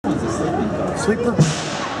Sleeper? You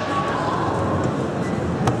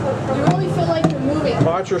really feel like you're moving.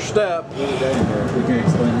 Watch your step. We can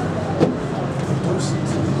explain it.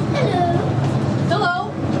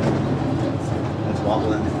 Hello. It's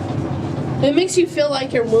wobbling. It makes you feel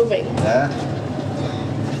like you're moving. Yeah.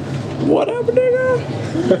 What up, nigga?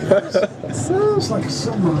 Sounds like a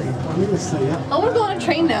submarine. I mean, let's say, yeah. I want to go on a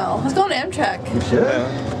train now. Let's go on Amtrak. We should.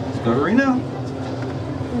 Let's go to Reno.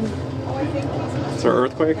 Is there an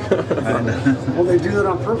earthquake? Well, they do that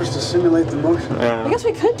on purpose to simulate the motion. I guess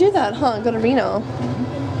we could do that, huh? Go to Reno.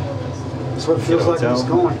 That's what it feels like when it's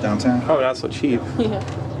going. Downtown. Oh, that's so cheap. Yeah.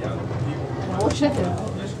 We'll check it.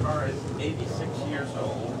 This car is 86 years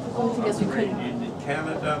old. I guess we could. Operated in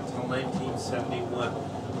Canada until 1971.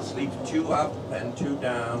 Sleeps 2 up and 2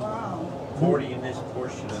 down. 40 in this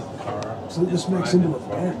portion of the car. So this makes into a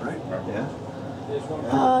bed, right? Yeah.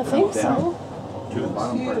 I think so. To the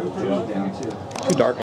bottom part. Down too. Too dark.